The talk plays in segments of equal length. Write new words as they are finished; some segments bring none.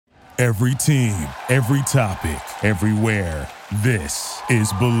Every team, every topic, everywhere. This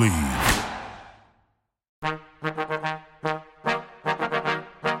is Believe.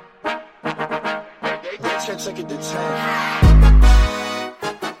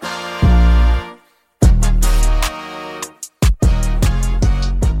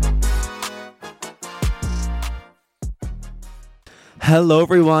 Hello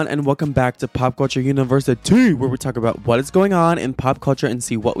everyone and welcome back to Pop Culture University, where we talk about what is going on in pop culture and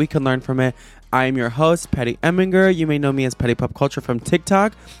see what we can learn from it. I am your host, Patty Eminger. You may know me as Patty Pop Culture from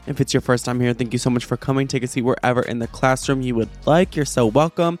TikTok. If it's your first time here, thank you so much for coming. Take a seat wherever in the classroom you would like. You're so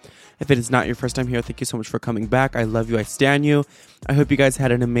welcome. If it is not your first time here, thank you so much for coming back. I love you. I stan you. I hope you guys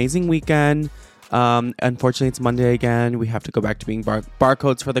had an amazing weekend. Unfortunately, it's Monday again. We have to go back to being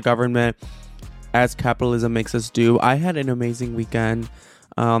barcodes for the government, as capitalism makes us do. I had an amazing weekend.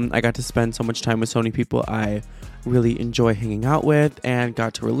 I got to spend so much time with so many people I really enjoy hanging out with and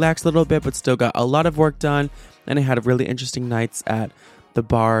got to relax a little bit, but still got a lot of work done. And I had really interesting nights at the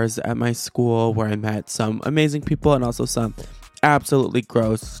bars at my school where I met some amazing people and also some absolutely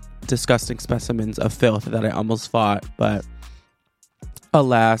gross, disgusting specimens of filth that I almost fought. But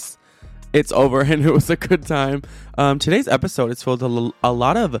alas, it's over and it was a good time. Today's episode is filled with a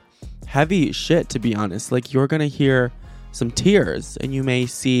lot of heavy shit, to be honest. Like, you're gonna hear some tears and you may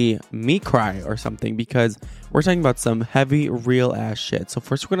see me cry or something, because we're talking about some heavy, real ass shit. So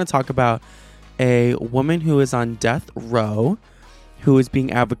first we're gonna talk about a woman who is on death row, who is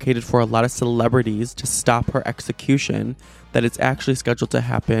being advocated for a lot of celebrities to stop her execution, that it's actually scheduled to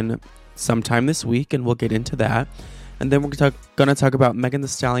happen sometime this week, and we'll get into that. And then we're gonna talk about Megan Thee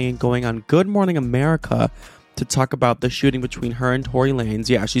Stallion going on Good Morning America to talk about the shooting between her and Tory Lanez.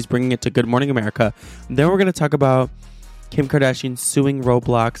 Yeah, she's bringing it to Good Morning America. And then we're going to talk about Kim Kardashian suing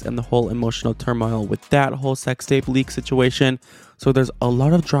Roblox and the whole emotional turmoil with that whole sex tape leak situation. So there's a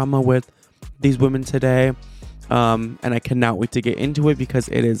lot of drama with these women today. And I cannot wait to get into it because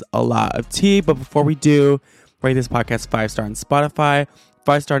it is a lot of tea. But before we do, rate this podcast 5-star on Spotify,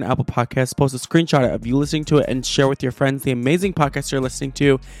 5-star on Apple Podcasts. Post a screenshot of you listening to it and share with your friends the amazing podcast you're listening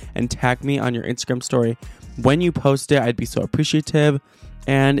to, and tag me on your Instagram story when you post it. I'd be so appreciative.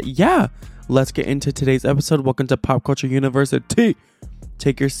 And yeah, let's get into today's episode. Welcome to Pop Culture University.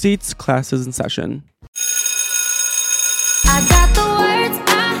 Take your seats. Class is in session. I got the words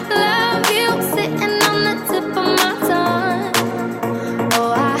I love you sitting on the tip of my tongue.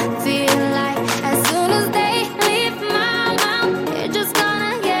 Oh, I feel like as soon as they leave my mouth, you're just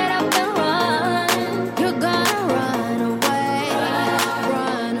gonna get up and run. You're gonna run away,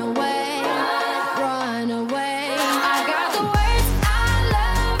 run away, run away. I got the words I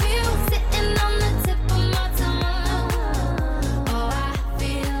love you sitting on the tip of my tongue. Oh, I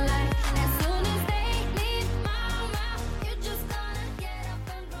feel like as soon as they leave my mouth, you're just gonna get up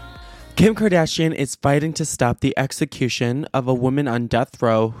and run. Kim Kardashian is fighting to stop the execution of a woman on death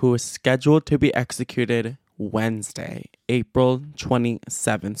row who is scheduled to be executed Wednesday, April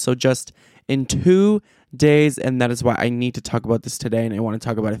 27th. So just in 2 days, and that is why I need to talk about this today, and I want to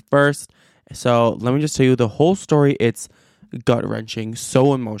talk about it first. So let me just tell you the whole story. It's gut-wrenching,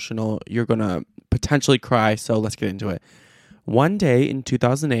 so emotional. You're going to potentially cry, so let's get into it. One day in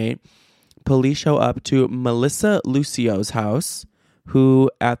 2008, police show up to Melissa Lucio's house, who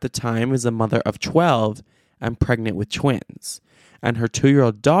at the time is a mother of 12 and pregnant with twins. And her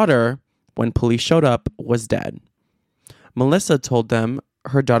 2-year-old daughter, when police showed up, was dead. Melissa told them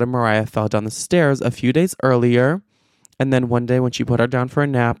her daughter Mariah fell down the stairs a few days earlier, and then one day when she put her down for a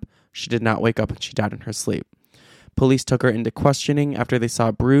nap, she did not wake up and she died in her sleep. Police took her into questioning after they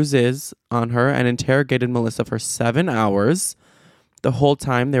saw bruises on her and interrogated Melissa for 7 hours. The whole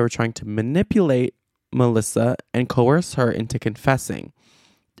time they were trying to manipulate Melissa and coerce her into confessing,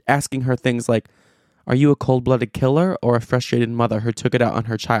 asking her things like, "Are you a cold-blooded killer or a frustrated mother who took it out on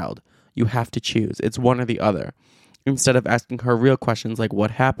her child? You have to choose. It's one or the other." Instead of asking her real questions like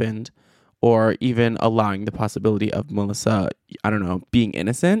what happened, or even allowing the possibility of Melissa, being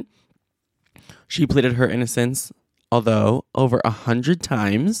innocent, she pleaded her innocence, although over 100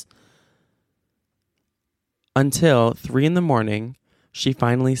 times, until 3 a.m, she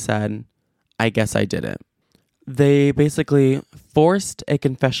finally said, "I guess I did it." They basically forced a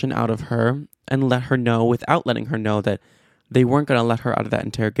confession out of her and let her know, without letting her know, that they weren't going to let her out of that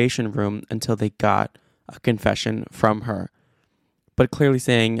interrogation room until they got a confession from her. But clearly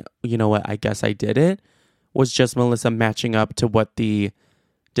saying, "You know what, I guess I did it," was just Melissa matching up to what the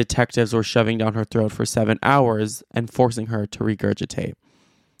detectives were shoving down her throat for 7 hours and forcing her to regurgitate.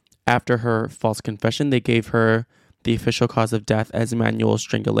 After her false confession, they gave her the official cause of death as manual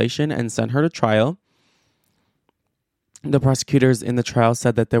strangulation and sent her to trial. The prosecutors in the trial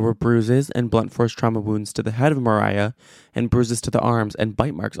said that there were bruises and blunt force trauma wounds to the head of Mariah and bruises to the arms and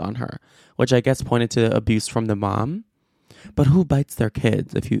bite marks on her, which I guess pointed to abuse from the mom. But who bites their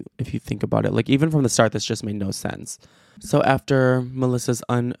kids if you think about it? Like, even from the start, this just made no sense. So after Melissa's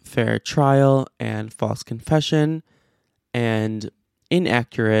unfair trial and false confession and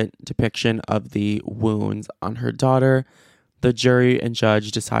inaccurate depiction of the wounds on her daughter, the jury and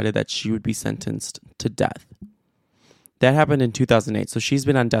judge decided that she would be sentenced to death. That happened in 2008, so she's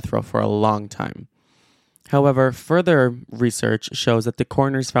been on death row for a long time. However, further research shows that the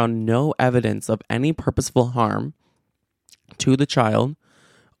coroners found no evidence of any purposeful harm to the child,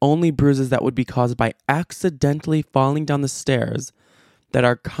 only bruises that would be caused by accidentally falling down the stairs that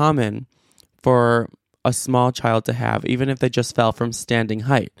are common for a small child to have, even if they just fell from standing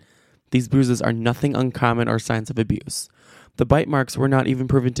height. These bruises are nothing uncommon or signs of abuse. The bite marks were not even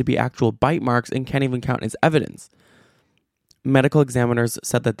proven to be actual bite marks and can't even count as evidence. Medical examiners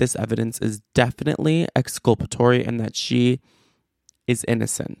said that this evidence is definitely exculpatory and that she is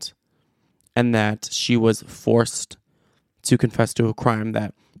innocent and that she was forced to confess to a crime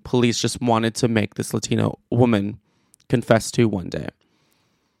that police just wanted to make this Latino woman confess to one day.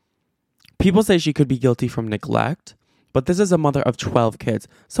 People say she could be guilty from neglect, but this is a mother of 12 kids.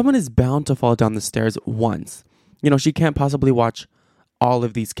 Someone is bound to fall down the stairs once. She can't possibly watch all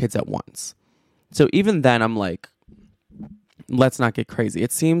of these kids at once. So even then, I'm like, let's not get crazy.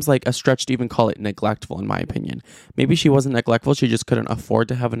 It seems like a stretch to even call it neglectful, in my opinion. Maybe she wasn't neglectful. She just couldn't afford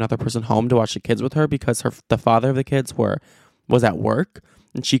to have another person home to watch the kids with her because the father of the kids was at work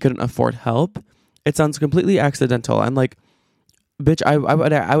and she couldn't afford help. It sounds completely accidental. I'm like, bitch,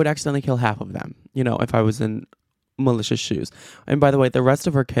 I would accidentally kill half of them, if I was in Melissa's shoes. And by the way, the rest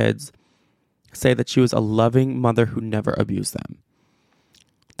of her kids say that she was a loving mother who never abused them.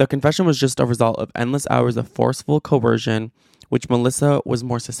 The confession was just a result of endless hours of forceful coercion, which Melissa was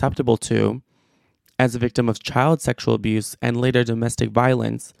more susceptible to as a victim of child sexual abuse and later domestic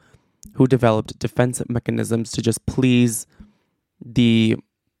violence, who developed defense mechanisms to just please the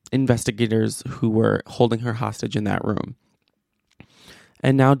investigators who were holding her hostage in that room.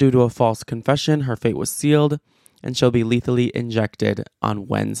 And now, due to a false confession, her fate was sealed and she'll be lethally injected on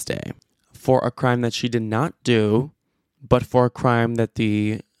Wednesday for a crime that she did not do, but for a crime that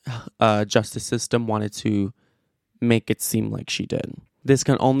the justice system wanted to make it seem like she did. This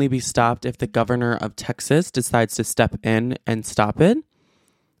can only be stopped if the governor of Texas decides to step in and stop it.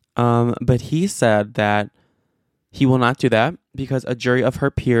 But he said that he will not do that because a jury of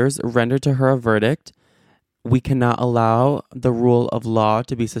her peers rendered to her a verdict. We cannot allow the rule of law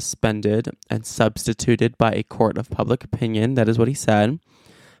to be suspended and substituted by a court of public opinion. That is what he said.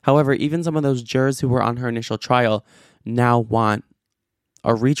 However, even some of those jurors who were on her initial trial now want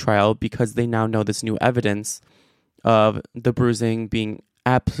a retrial because they now know this new evidence of the bruising being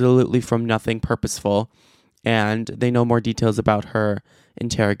absolutely from nothing purposeful, and they know more details about her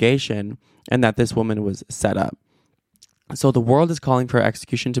interrogation and that this woman was set up. So the world is calling for her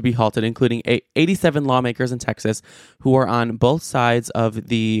execution to be halted, including 87 lawmakers in Texas who are on both sides of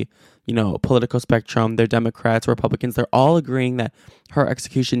the political spectrum. They're Democrats, Republicans. They're all agreeing that her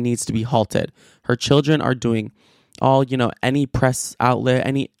execution needs to be halted. Her children are doing all, any press outlet,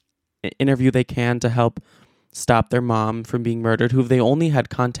 any interview they can to help stop their mom from being murdered, who they only had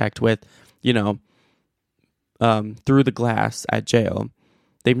contact with, through the glass at jail.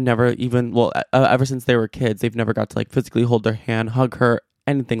 They've never even, ever since they were kids, they've never got to physically hold their hand, hug her,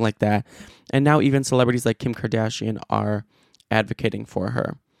 anything like that. And now even celebrities like Kim Kardashian are advocating for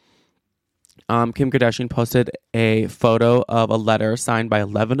her. Kim Kardashian posted a photo of a letter signed by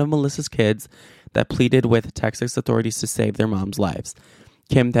 11 of Melissa's kids that pleaded with Texas authorities to save their mom's lives.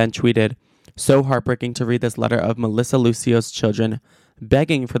 Kim then tweeted, "So heartbreaking to read this letter of Melissa Lucio's children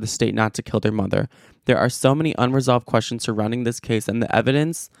begging for the state not to kill their mother. There are so many unresolved questions surrounding this case and the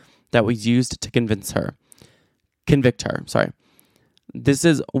evidence that was used to convict her. This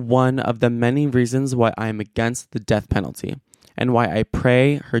is one of the many reasons why I am against the death penalty and why I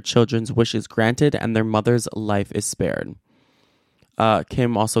pray her children's wish is granted and their mother's life is spared."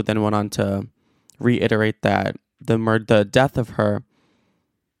 Kim also then went on to reiterate that the death of her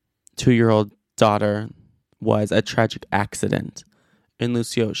 2-year-old daughter was a tragic accident and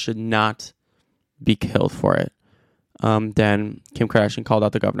Lucio should not be killed for it. Then Kim Kardashian called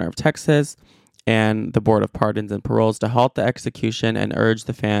out the governor of Texas and the Board of Pardons and Paroles to halt the execution and urged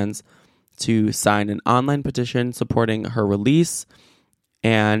the fans to sign an online petition supporting her release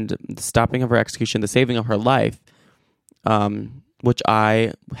and the stopping of her execution, the saving of her life, which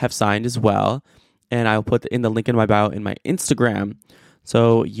I have signed as well. And I'll put in the link in my bio in my Instagram.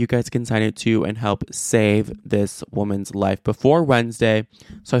 So you guys can sign it too and help save this woman's life before Wednesday.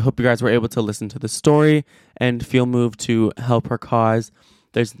 So I hope you guys were able to listen to the story and feel moved to help her cause.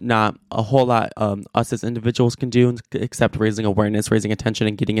 There's not a whole lot us as individuals can do except raising awareness, raising attention,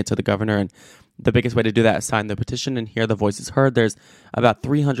 and getting it to the governor. And the biggest way to do that is sign the petition and hear the voices heard. There's about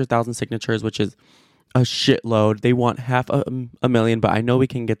 300,000 signatures, which is a shitload. They want 500,000, but I know we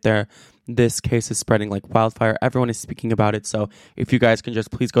can get there. This case is spreading like wildfire. Everyone is speaking about it. So if you guys can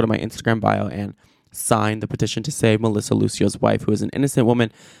just please go to my Instagram bio and sign the petition to save Melissa Lucio's wife, who is an innocent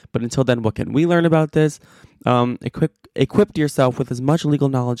woman. But until then, what can we learn about this? Equip yourself with as much legal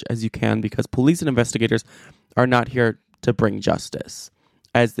knowledge as you can, because police and investigators are not here to bring justice,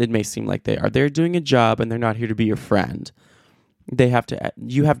 as it may seem like they are. They're doing a job and they're not here to be your friend.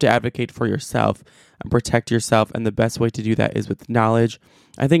 You have to advocate for yourself and protect yourself, and the best way to do that is with knowledge.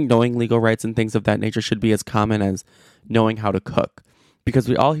 I think knowing legal rights and things of that nature should be as common as knowing how to cook, because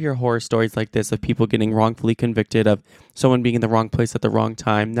we all hear horror stories like this of people getting wrongfully convicted, of someone being in the wrong place at the wrong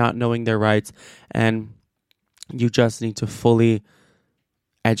time, not knowing their rights, and you just need to fully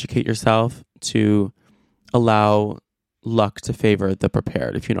educate yourself to allow luck to favor the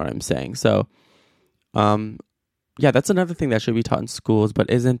prepared, if you know what I'm saying. So, yeah, that's another thing that should be taught in schools, but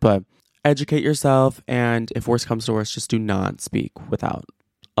isn't. But educate yourself, and if worse comes to worse, just do not speak without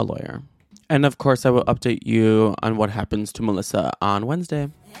a lawyer. And of course, I will update you on what happens to Melissa on Wednesday.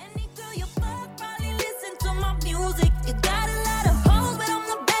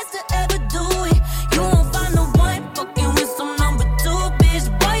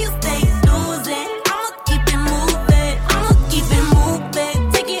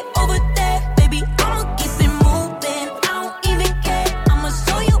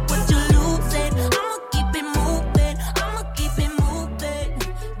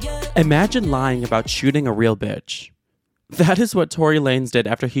 Imagine lying about shooting a real bitch. That is what Tory Lanez did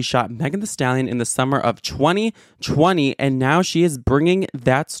after he shot Megan Thee Stallion in the summer of 2020, and now she is bringing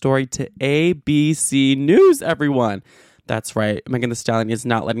that story to ABC News, everyone. That's right. Megan Thee Stallion is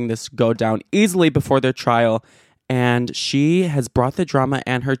not letting this go down easily before their trial, and she has brought the drama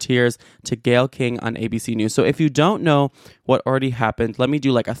and her tears to Gayle King on ABC News. So if you don't know what already happened, let me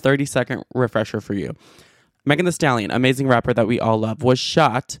do like a 30-second refresher for you. Megan Thee Stallion, amazing rapper that we all love, was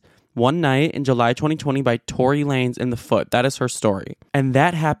shot one night in July 2020 by Tory Lanez in the foot. That is her story. And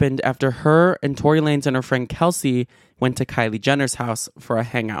that happened after her and Tory Lanez and her friend Kelsey went to Kylie Jenner's house for a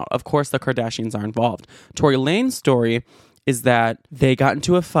hangout. Of course, the Kardashians are involved. Tory Lanez's story is that they got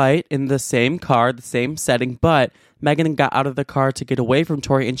into a fight in the same car, the same setting, but Megan got out of the car to get away from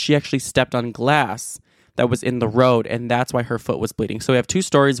Tory, and she actually stepped on glass that was in the road, and that's why her foot was bleeding. So we have two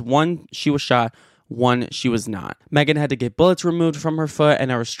stories. One, she was shot. One, she was not. Megan had to get bullets removed from her foot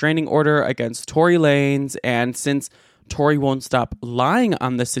and a restraining order against Tory Lanez. And since Tory won't stop lying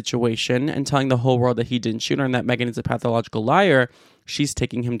on the situation and telling the whole world that he didn't shoot her and that Megan is a pathological liar, she's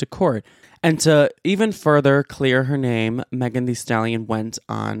taking him to court. And to even further clear her name, Megan Thee Stallion went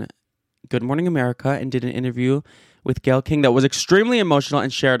on Good Morning America and did an interview with Gayle King that was extremely emotional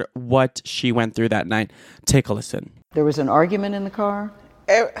and shared what she went through that night. Take a listen. There was an argument in the car?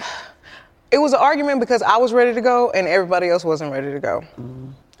 It was an argument because I was ready to go and everybody else wasn't ready to go.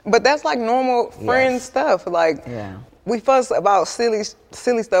 Mm. But that's like normal friend stuff. Like, we fuss about silly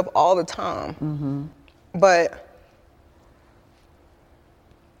stuff all the time. Mm-hmm. But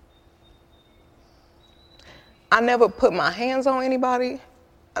I never put my hands on anybody.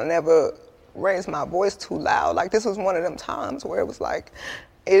 I never raised my voice too loud. Like, this was one of them times where it was like,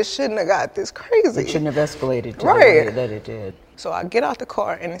 it shouldn't have got this crazy. It shouldn't have escalated to the way that it did. So I get out the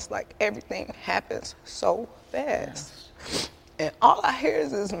car and it's like everything happens so fast. Yes. And all I hear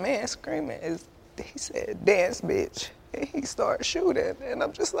is this man screaming. He said, "Dance, bitch." And he started shooting. And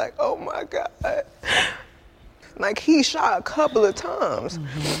I'm just like, oh my God. Like, he shot a couple of times.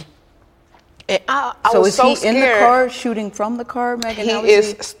 Mm-hmm. And I was so scared. So is he in the car shooting from the car, Megan? He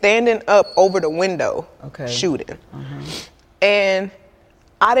is standing up over the window shooting. Mm-hmm. And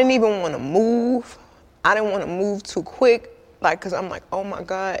I didn't even want to move. I didn't want to move too quick, like, because I'm like, oh my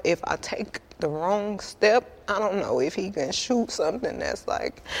God, if I take the wrong step, I don't know if he can shoot something that's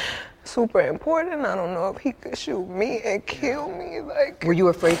like super important. I don't know if he could shoot me and kill me. Like, were you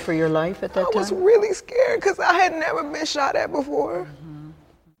afraid for your life at that time? I was really scared because I had never been shot at before. Mm-hmm.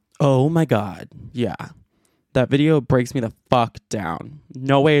 Oh my God, yeah. That video breaks me the fuck down.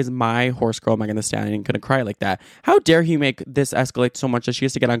 No way is my horse girl Megan Thee Stallion gonna cry like that. How dare he make this escalate so much that she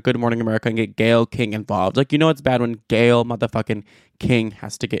has to get on Good Morning America and get Gayle King involved? Like, you know it's bad when Gayle motherfucking King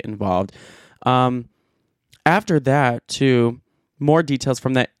has to get involved. After that, too, more details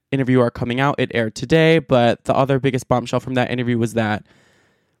from that interview are coming out. It aired today, but the other biggest bombshell from that interview was that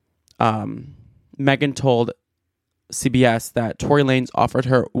Megan told CBS that Tory Lanez offered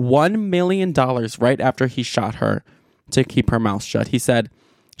her $1 million right after he shot her to keep her mouth shut. She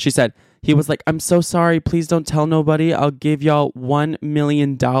said, he was like, I'm so sorry. Please don't tell nobody. I'll give y'all $1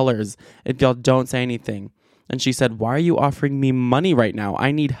 million if y'all don't say anything. And she said, why are you offering me money right now?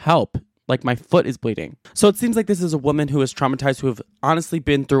 I need help. Like, my foot is bleeding. So it seems like this is a woman who is traumatized, who have honestly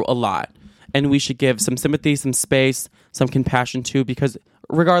been through a lot. And we should give some sympathy, some space, some compassion too, because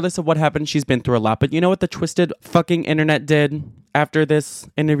regardless of what happened, she's been through a lot. But you know what the twisted fucking internet did after this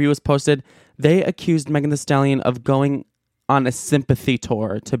interview was posted? They accused Megan Thee Stallion of going on a sympathy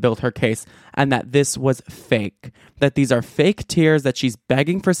tour to build her case, and that this was fake. That these are fake tears, that she's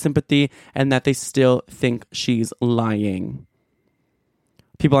begging for sympathy, and that they still think she's lying.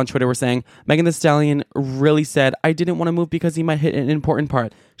 People on Twitter were saying, Megan Thee Stallion really said, I didn't want to move because he might hit an important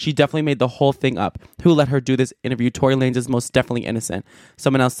part. She definitely made the whole thing up. Who let her do this interview? Tory Lanez is most definitely innocent.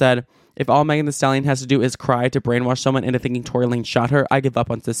 Someone else said, if all Megan Thee Stallion has to do is cry to brainwash someone into thinking Tory Lanez shot her, I give up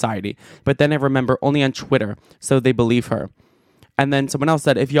on society. But then I remember only on Twitter, so they believe her. And then someone else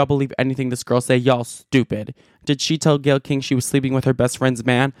said, if y'all believe anything this girl say, y'all stupid. Did she tell Gayle King she was sleeping with her best friend's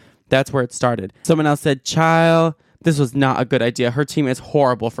man? That's where it started. Someone else said, child, this was not a good idea. Her team is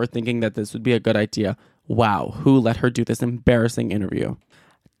horrible for thinking that this would be a good idea. Wow, who let her do this embarrassing interview?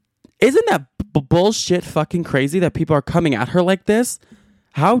 Isn't that bullshit fucking crazy that people are coming at her like this?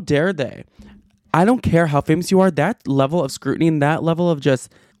 How dare they? I don't care how famous you are. That level of scrutiny and that level of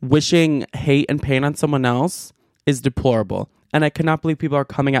just wishing hate and pain on someone else is deplorable. And I cannot believe people are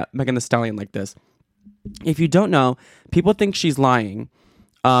coming at Megan Thee Stallion like this. If you don't know, people think she's lying.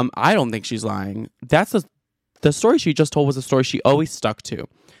 I don't think she's lying. The story she just told was a story she always stuck to.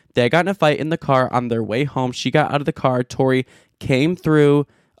 They got in a fight in the car on their way home. She got out of the car. Tory came through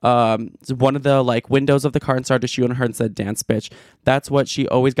one of the windows of the car and started shooting her and said, dance, bitch. That's what she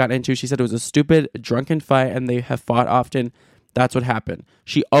always got into. She said it was a stupid, drunken fight and they have fought often. That's what happened.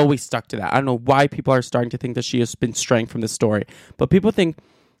 She always stuck to that. I don't know why people are starting to think that she has been straying from this story. But people think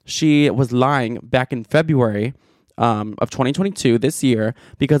she was lying back in February of 2022, this year,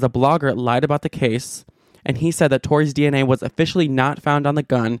 because a blogger lied about the case. And he said that Tory's DNA was officially not found on the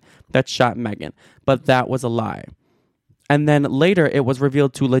gun that shot Megan. But that was a lie. And then later, it was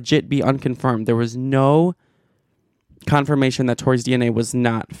revealed to legit be unconfirmed. There was no confirmation that Tory's DNA was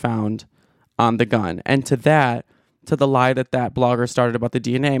not found on the gun. And to the lie that blogger started about the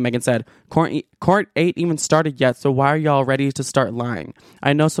DNA, Megan said, court ain't even started yet, so why are y'all ready to start lying?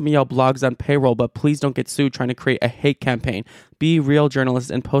 I know some of y'all blogs on payroll, but please don't get sued trying to create a hate campaign. Be real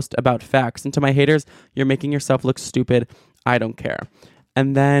journalists and post about facts. And to my haters, you're making yourself look stupid. I don't care.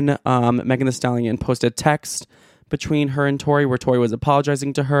 And then Megan Thee Stallion posted text between her and Tory where Tory was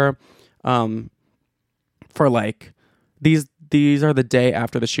apologizing to her for these are the day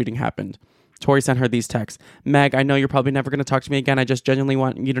after the shooting happened. Tory sent her these texts. Meg, I know you're probably never going to talk to me again. I just genuinely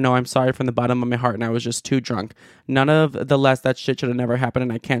want you to know I'm sorry from the bottom of my heart and I was just too drunk. None of the less that shit should have never happened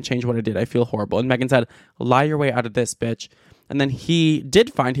and I can't change what I did. I feel horrible. And Megan said, lie your way out of this, bitch. And then he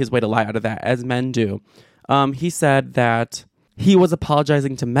did find his way to lie out of that, as men do. He said that he was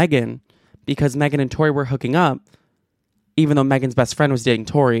apologizing to Megan because Megan and Tory were hooking up, even though Megan's best friend was dating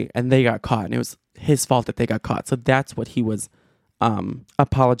Tory and they got caught. And it was his fault that they got caught. So that's what he was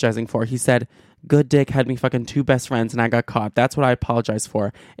apologizing for. He said, good dick had me fucking two best friends and I got caught. That's what I apologize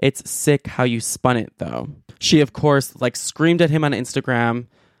for. It's sick how you spun it though. She of course screamed at him on Instagram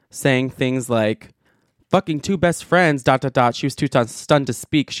saying things like fucking two best friends ... She was too stunned to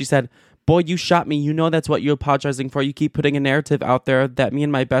speak. She said, boy, you shot me. You know that's what you're apologizing for. You keep putting a narrative out there that me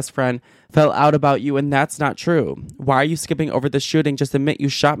and my best friend fell out about you and that's not true. Why are you skipping over the shooting? Just admit you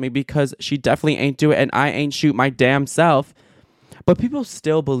shot me because she definitely ain't do it and I ain't shoot my damn self. But people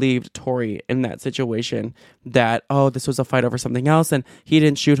still believed Tory in that situation that, oh, this was a fight over something else and he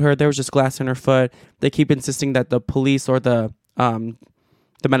didn't shoot her. There was just glass in her foot. They keep insisting that the police or the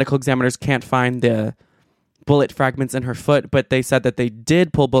medical examiners can't find the bullet fragments in her foot, but they said that they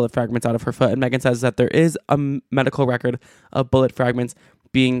did pull bullet fragments out of her foot. And Megan says that there is a medical record of bullet fragments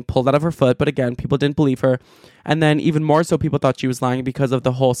being pulled out of her foot. But again, people didn't believe her. And then even more so, people thought she was lying because of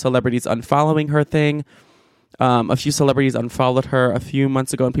the whole celebrities unfollowing her thing. A few celebrities unfollowed her a few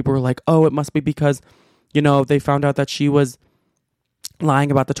months ago and people were like, oh, it must be because, they found out that she was lying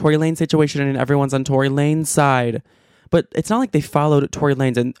about the Tory Lanez situation and everyone's on Tory Lanez's side. But it's not like they followed Tory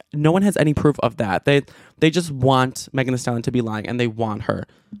Lanez and no one has any proof of that. They just want Megan Thee Stallion to be lying and they want her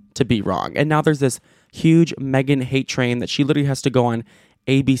to be wrong. And now there's this huge Megan hate train that she literally has to go on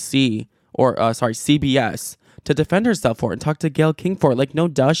ABC or CBS to defend herself for it and talk to Gayle King for it. Like, no,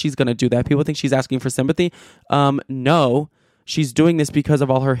 duh, she's going to do that. People think she's asking for sympathy. No, she's doing this because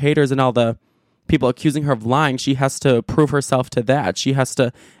of all her haters and all the people accusing her of lying. She has to prove herself to that. She has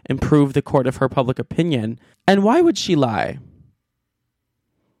to improve the court of her public opinion. And why would she lie?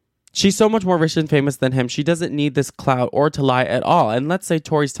 She's so much more rich and famous than him. She doesn't need this clout or to lie at all. And let's say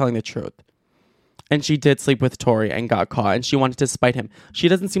Tory's telling the truth. And she did sleep with Tory and got caught. And she wanted to spite him. She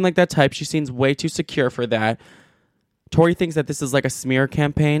doesn't seem like that type. She seems way too secure for that. Tory thinks that this is like a smear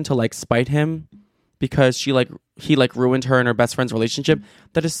campaign to like spite him because he ruined her and her best friend's relationship.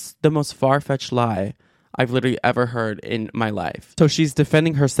 That is the most far-fetched lie I've literally ever heard in my life. So she's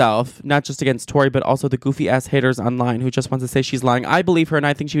defending herself, not just against Tory, but also the goofy ass haters online who just wants to say she's lying. I believe her, and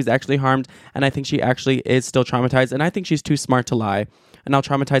I think she was actually harmed, and I think she actually is still traumatized, and I think she's too smart to lie. And I'll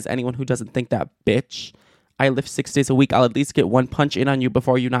traumatize anyone who doesn't think that, bitch. I live 6 days a week. I'll at least get one punch in on you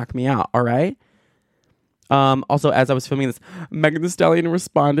before you knock me out, all right? Also, as I was filming this, Megan Thee Stallion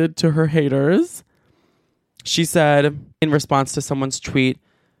responded to her haters. She said, in response to someone's tweet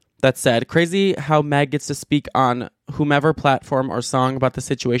that said, crazy how Meg gets to speak on whomever platform or song about the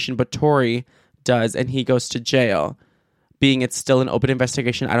situation, but Tory does, and he goes to jail. Being it's still an open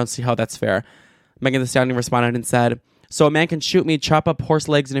investigation, I don't see how that's fair. Megan Thee Stallion responded and said, so a man can shoot me, chop up horse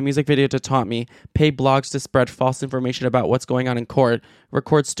legs in a music video to taunt me, pay blogs to spread false information about what's going on in court,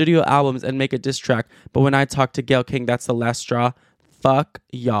 record studio albums, and make a diss track. But when I talk to Gayle King, that's the last straw. Fuck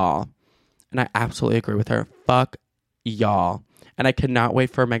y'all. And I absolutely agree with her. Fuck y'all. And I cannot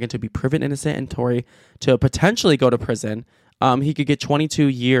wait for Megan to be proven innocent and Tory to potentially go to prison. He could get 22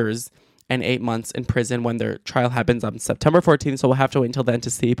 years and 8 months in prison when their trial happens on September 14th. So we'll have to wait until then to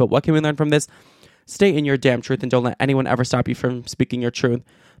see. But what can we learn from this? Stay in your damn truth and don't let anyone ever stop you from speaking your truth.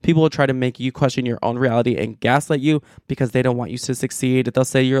 People will try to make you question your own reality and gaslight you because they don't want you to succeed. They'll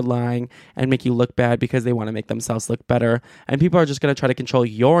say you're lying and make you look bad because they want to make themselves look better. And people are just going to try to control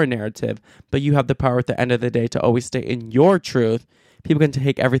your narrative. But you have the power at the end of the day to always stay in your truth. People can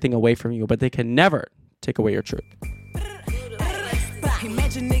take everything away from you, but they can never take away your truth.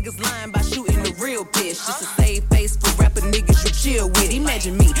 Imagine niggas lying by shooting the real bitch just to save face for rapper niggas you chill with.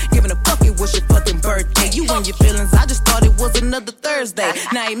 Imagine me giving a fuck it was your fucking birthday. You and your feelings, I just thought it was another Thursday.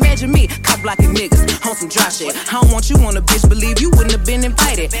 Now imagine me cock blocking niggas on some dry shit. I don't want you on a bitch, believe you wouldn't have been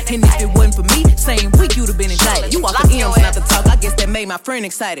invited. And if it wasn't for me, same week you'd have been indicted. You walk the M's not the talk, I guess that made my friend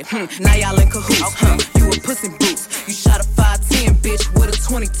excited. Now y'all in cahoots, you a pussy boots. You shot a 5'10", bitch with a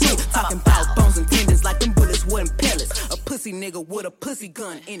 22. Talking about bones and tendons like them bullets wasn't pellets. A pussy nigga with a pussy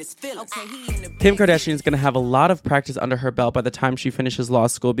gun in his feelings. Kim Kardashian is going to have a lot of practice under her belt by the time she finishes law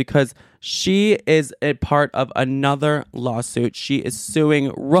school because she is a part of another lawsuit. She is suing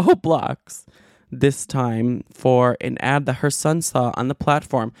Roblox this time for an ad that her son saw on the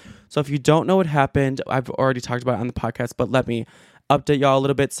platform. So if you don't know what happened, I've already talked about it on the podcast, but let me update y'all a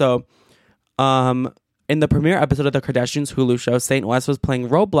little bit. So in the premiere episode of the Kardashians Hulu show, Saint West was playing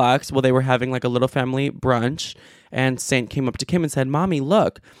Roblox while they were having like a little family brunch. And Saint came up to Kim and said, Mommy,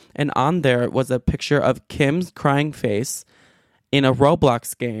 look. And on there was a picture of Kim's crying face in a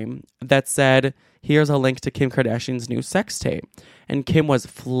Roblox game that said, here's a link to Kim Kardashian's new sex tape. And Kim was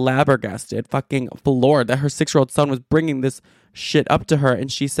flabbergasted, fucking floored that her 6-year-old son was bringing this shit up to her. And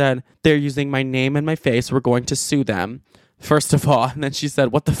she said, they're using my name and my face. We're going to sue them, first of all. And then she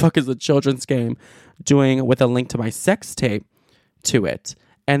said, what the fuck is a children's game doing with a link to my sex tape to it?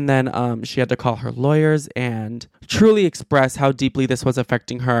 And then she had to call her lawyers and truly express how deeply this was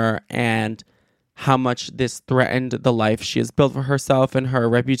affecting her and how much this threatened the life she has built for herself and her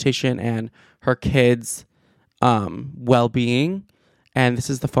reputation and her kids' well-being. And this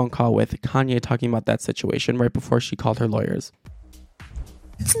is the phone call with Kanye talking about that situation right before she called her lawyers.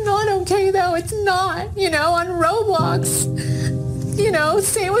 It's not okay, though. It's not, on Roblox.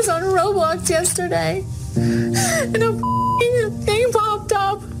 Sam was on Roblox yesterday. And a thing popped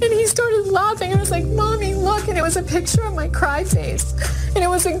up. And he started laughing. I was like, Mommy, look. And it was a picture of my cry face. And it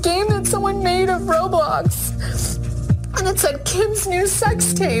was a game that someone made of Roblox. And it said Kim's new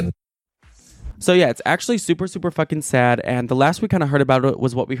sex tape. So yeah, it's actually super, super fucking sad. And the last we kind of heard about it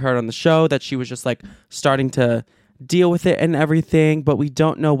was what we heard on the show, that she was just like starting to deal with it and everything, but we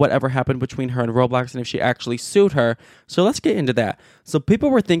don't know whatever happened between her and Roblox and if she actually sued her. So let's get into that. So people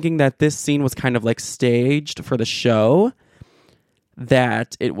were thinking that this scene was kind of like staged for the show,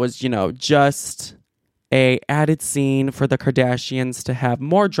 that it was, just a added scene for the Kardashians to have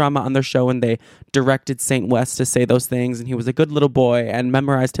more drama on their show, and they directed Saint West to say those things, and he was a good little boy and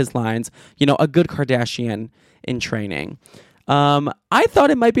memorized his lines, a good Kardashian in training. I thought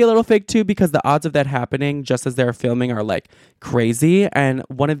it might be a little fake too, because the odds of that happening just as they're filming are like crazy. And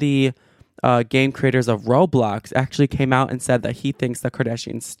one of the game creators of Roblox, actually came out and said that he thinks the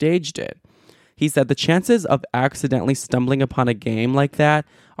Kardashians staged it. He said the chances of accidentally stumbling upon a game like that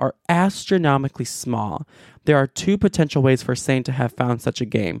are astronomically small. There are two potential ways for Saint to have found such a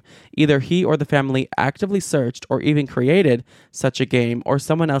game. Either he or the family actively searched or even created such a game, or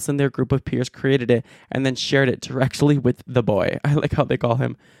someone else in their group of peers created it and then shared it directly with the boy. I like how they call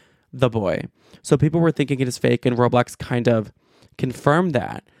him the boy. So people were thinking it is fake, and Roblox kind of confirmed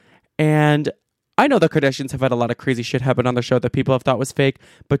that. And I know the Kardashians have had a lot of crazy shit happen on their show that people have thought was fake,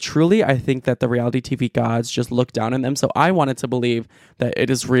 but truly I think that the reality TV gods just look down on them. So I wanted to believe that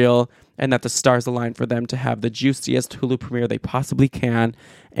it is real and that the stars align for them to have the juiciest Hulu premiere they possibly can.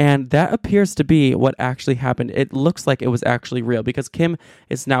 And that appears to be what actually happened. It looks like it was actually real because Kim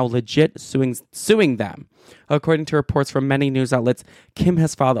is now legit suing them. According to reports from many news outlets, Kim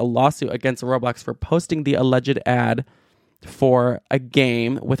has filed a lawsuit against Roblox for posting the alleged ad for a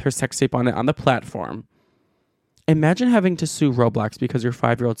game with her sex tape on it on the platform. Imagine having to sue Roblox because your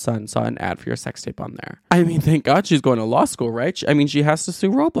 5-year-old son saw an ad for your sex tape on there. I mean, thank God she's going to law school, right? I mean, she has to sue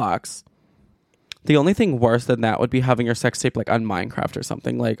Roblox. The only thing worse than that would be having your sex tape like on Minecraft or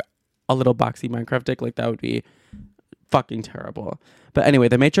something, like a little boxy Minecraft dick. Like that would be fucking terrible. But anyway,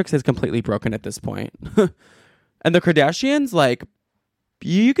 the Matrix is completely broken at this point. And the Kardashians, like,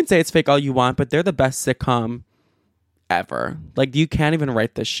 you can say it's fake all you want, but they're the best sitcom ever. Like, you can't even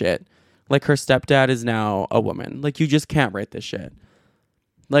write this shit. Like, her stepdad is now a woman. Like, you just can't write this shit.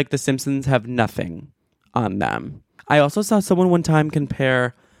 Like, The Simpsons have nothing on them. I also saw someone one time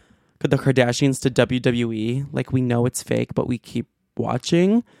compare the Kardashians to WWE. Like, we know it's fake, but we keep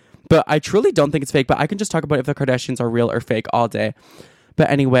watching. But I truly don't think it's fake. But I can just talk about if the Kardashians are real or fake all day. But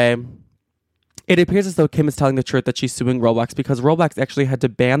anyway, it appears as though Kim is telling the truth that she's suing Roblox because Roblox actually had to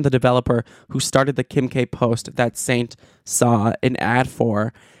ban the developer who started the Kim K post that Saint saw an ad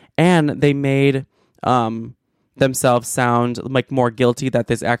for. And they made themselves sound like more guilty that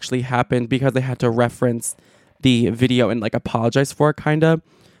this actually happened because they had to reference the video and like apologize for it, kind of.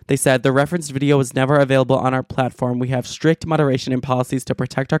 They said, the referenced video was never available on our platform. We have strict moderation and policies to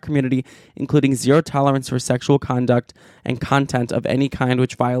protect our community, including zero tolerance for sexual conduct and content of any kind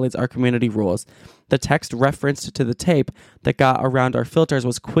which violates our community rules. The text referenced to the tape that got around our filters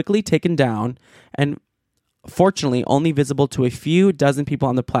was quickly taken down and fortunately only visible to a few dozen people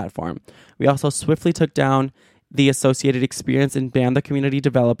on the platform. We also swiftly took down the associated experience and banned the community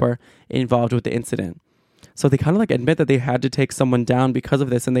developer involved with the incident. So they kind of like admit that they had to take someone down because of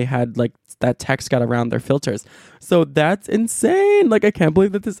this, and they had like that text got around their filters. So that's insane. Like, I can't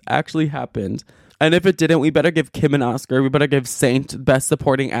believe that this actually happened. And if it didn't, we better give Kim an Oscar. We better give Saint Best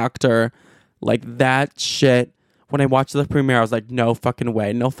Supporting Actor. Like, that shit. When I watched the premiere, I was like, no fucking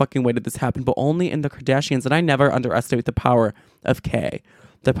way. No fucking way did this happen. But only in the Kardashians. And I never underestimate the power of K,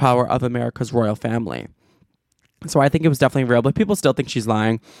 the power of America's royal family. So I think it was definitely real, but people still think she's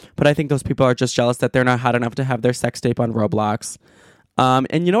lying. But I think those people are just jealous that they're not hot enough to have their sex tape on Roblox.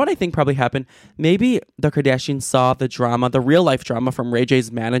 And you know what I think probably happened? Maybe the Kardashians saw the drama, the real life drama from Ray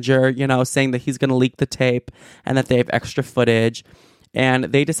J's manager, you know, saying that he's going to leak the tape and that they have extra footage. And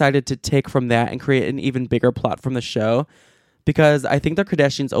they decided to take from that and create an even bigger plot from the show. Because I think the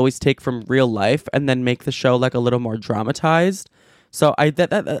Kardashians always take from real life and then make the show like a little more dramatized. So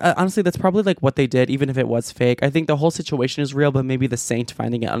honestly, that's probably like what they did, even if it was fake. I think the whole situation is real, but maybe the Saint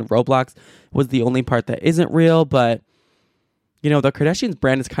finding it on Roblox was the only part that isn't real. But you know, the Kardashians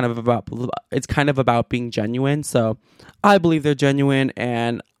brand is kind of about being genuine. So I believe they're genuine,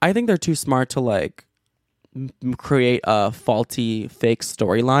 and I think they're too smart to like create a faulty fake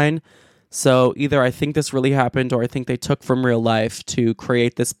storyline. So either I think this really happened, or I think they took from real life to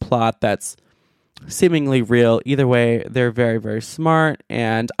create this plot that's seemingly real. Either way, they're very, very smart,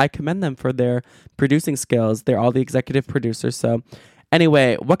 and I commend them for their producing skills. They're all the executive producers. So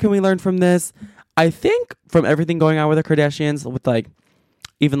anyway, what can we learn from this? I think from everything going on with the Kardashians, with like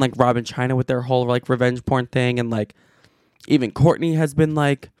even like Rob and China with their whole like revenge porn thing, and like even Kourtney has been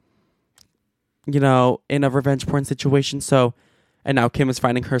like, you know, in a revenge porn situation. So, and now Kim is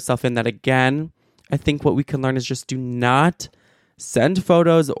finding herself in that again. I think what we can learn is just do not send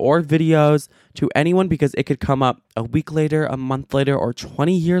photos or videos to anyone, because it could come up a week later, a month later, or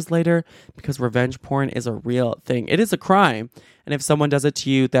 20 years later, because revenge porn is a real thing. It is a crime. And if someone does it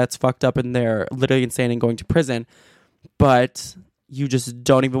to you, that's fucked up and they're literally insane and going to prison. But you just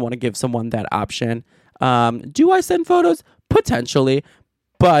don't even want to give someone that option. Do I send photos? Potentially.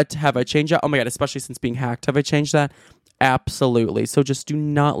 But have I changed that? Oh my God, especially since being hacked. Have I changed that? Absolutely. So just do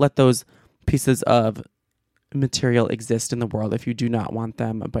not let those pieces of material exist in the world if you do not want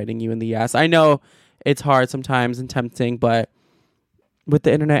them biting you in the ass. I know it's hard sometimes and tempting, but with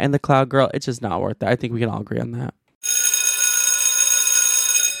the internet and the cloud, girl, it's just not worth it. I think we can all agree on that.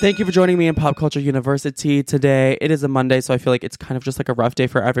 Thank you for joining me in Pop Culture University today. It is a Monday, so I feel like it's kind of just like a rough day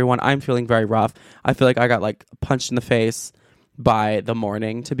for everyone. I'm feeling very rough. I feel like I got like punched in the face by the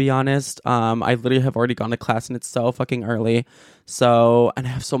morning, to be honest. I literally have already gone to class and it's so fucking early. So, and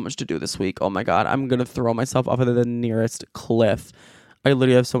I have so much to do this week. Oh my God, I'm going to throw myself off of the nearest cliff. I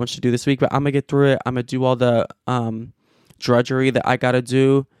literally have so much to do this week, but I'm going to get through it. I'm going to do all the drudgery that I got to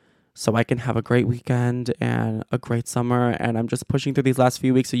do so I can have a great weekend and a great summer. And I'm just pushing through these last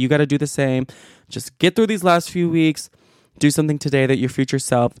few weeks. So you got to do the same. Just get through these last few weeks. Do something today that your future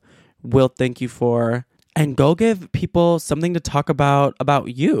self will thank you for. And go give people something to talk about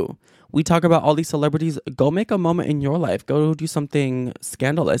you. We talk about all these celebrities. Go make a moment in your life. Go do something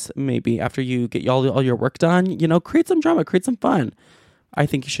scandalous maybe after you get all your work done. You know, create some drama, create some fun. I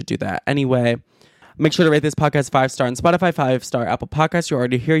think you should do that. Anyway, make sure to rate this podcast 5-star on Spotify, 5-star Apple Podcasts. You're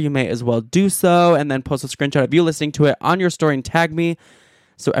already here. You may as well do so. And then post a screenshot of you listening to it on your story and tag me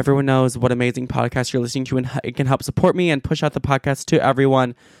so everyone knows what amazing podcast you're listening to, and it can help support me and push out the podcast to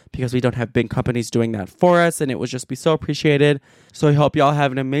everyone because we don't have big companies doing that for us, and it would just be so appreciated. So I hope y'all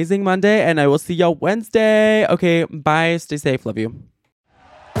have an amazing Monday, and I will see y'all Wednesday. Okay, bye. Stay safe. Love you.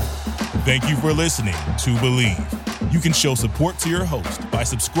 Thank you for listening to Believe. You can show support to your host by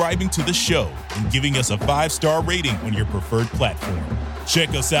subscribing to the show and giving us a 5-star rating on your preferred platform. Check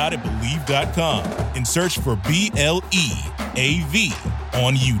us out at Believe.com and search for BLEAV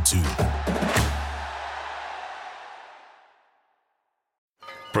on YouTube.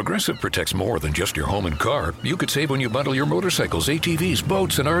 Progressive protects more than just your home and car. You could save when you bundle your motorcycles, ATVs,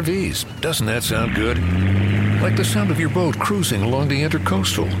 boats, and RVs. Doesn't that sound good? Like the sound of your boat cruising along the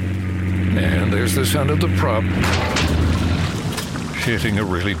Intercoastal. And there's the sound of the prop hitting a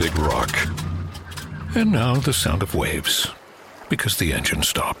really big rock. And now the sound of waves, because the engine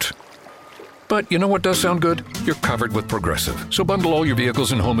stopped. But you know what does sound good? You're covered with Progressive. So bundle all your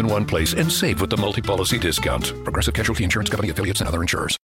vehicles and home in one place and save with the multi-policy discount. Progressive Casualty Insurance Company, affiliates, and other insurers.